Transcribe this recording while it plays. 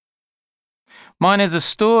Mine is a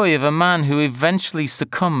story of a man who eventually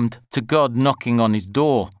succumbed to God knocking on his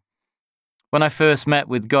door. When I first met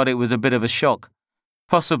with God, it was a bit of a shock,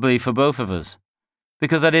 possibly for both of us,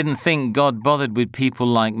 because I didn't think God bothered with people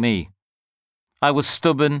like me. I was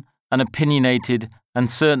stubborn and opinionated and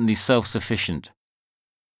certainly self-sufficient.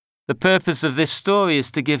 The purpose of this story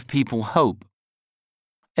is to give people hope.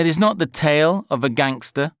 It is not the tale of a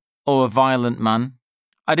gangster or a violent man.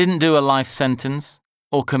 I didn't do a life sentence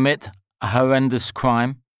or commit a horrendous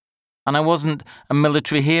crime, and I wasn't a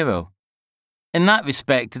military hero. In that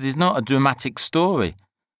respect, it is not a dramatic story.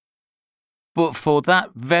 But for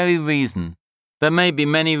that very reason, there may be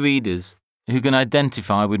many readers who can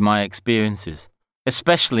identify with my experiences,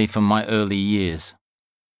 especially from my early years.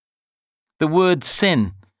 The word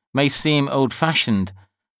sin may seem old-fashioned,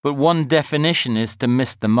 but one definition is to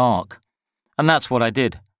miss the mark. And that's what I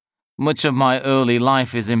did. Much of my early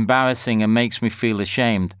life is embarrassing and makes me feel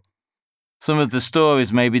ashamed. Some of the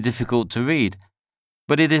stories may be difficult to read,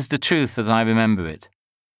 but it is the truth as I remember it.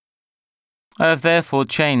 I have therefore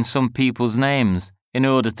changed some people's names in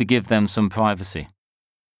order to give them some privacy.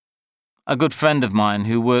 A good friend of mine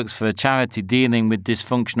who works for a charity dealing with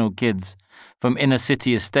dysfunctional kids from inner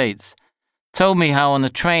city estates told me how on a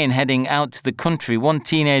train heading out to the country, one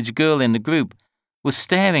teenage girl in the group was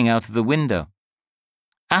staring out of the window.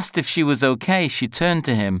 Asked if she was okay, she turned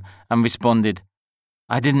to him and responded,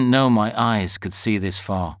 "I didn't know my eyes could see this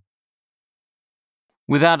far."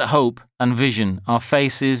 Without hope and vision, our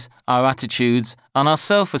faces, our attitudes, and our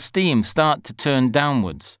self-esteem start to turn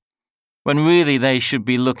downwards, when really they should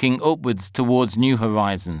be looking upwards towards new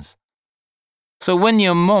horizons. So when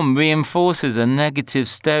your mum reinforces a negative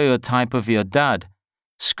stereotype of your dad,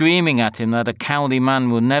 screaming at him that a cowardly man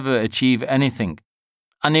will never achieve anything,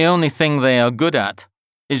 and the only thing they are good at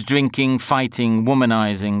is drinking, fighting,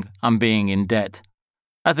 womanizing, and being in debt,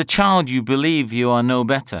 as a child you believe you are no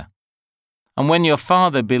better. And when your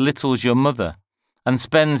father belittles your mother and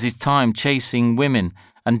spends his time chasing women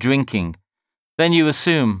and drinking, then you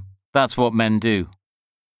assume that's what men do.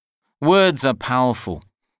 Words are powerful,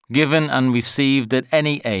 given and received at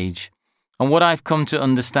any age, and what I've come to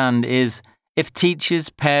understand is if teachers,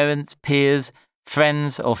 parents, peers,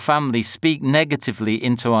 friends or family speak negatively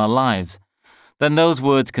into our lives, then those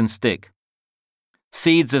words can stick.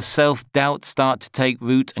 Seeds of self-doubt start to take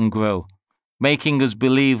root and grow, making us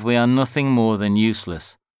believe we are nothing more than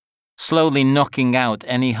useless, slowly knocking out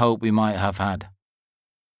any hope we might have had.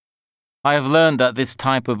 I have learned that this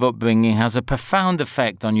type of upbringing has a profound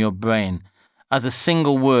effect on your brain, as a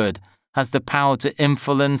single word has the power to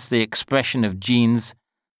influence the expression of genes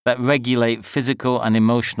that regulate physical and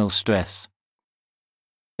emotional stress.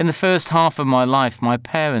 In the first half of my life, my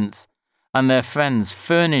parents and their friends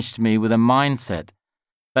furnished me with a mindset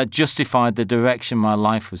that justified the direction my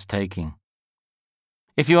life was taking.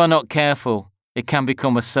 If you are not careful, it can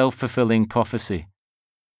become a self-fulfilling prophecy.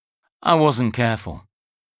 I wasn't careful.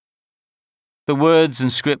 The words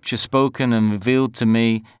and scripture spoken and revealed to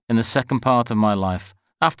me in the second part of my life,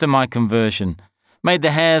 after my conversion, made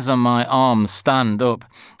the hairs on my arms stand up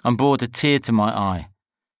and brought a tear to my eye.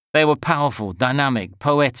 They were powerful, dynamic,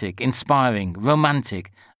 poetic, inspiring,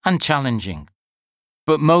 romantic, and challenging.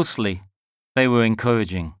 But mostly, they were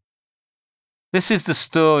encouraging. This is the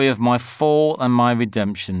story of my fall and my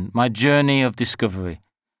redemption, my journey of discovery,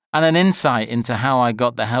 and an insight into how I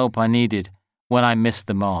got the help I needed when I missed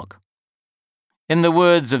the mark. In the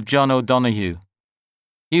words of John O'Donohue,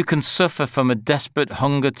 you can suffer from a desperate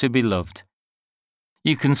hunger to be loved.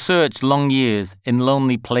 You can search long years in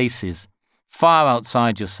lonely places, far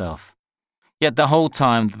outside yourself, yet the whole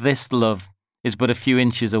time this love is but a few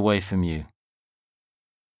inches away from you.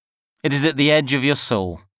 It is at the edge of your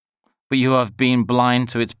soul, but you have been blind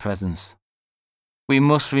to its presence. We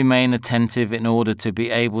must remain attentive in order to be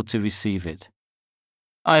able to receive it.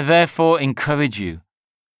 I therefore encourage you,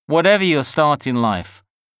 whatever your start in life,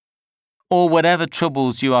 or whatever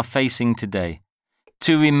troubles you are facing today,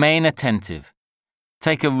 to remain attentive.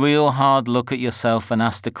 Take a real hard look at yourself and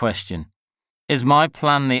ask the question, is my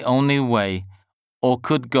plan the only way, or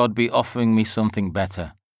could God be offering me something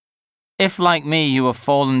better? If, like me, you have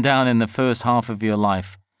fallen down in the first half of your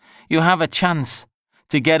life, you have a chance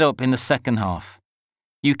to get up in the second half.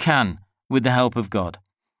 You can, with the help of God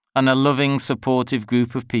and a loving, supportive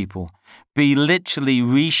group of people, be literally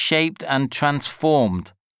reshaped and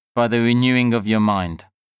transformed by the renewing of your mind.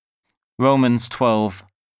 Romans 12,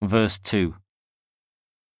 verse 2.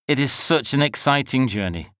 It is such an exciting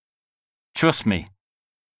journey. Trust me,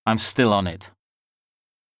 I'm still on it.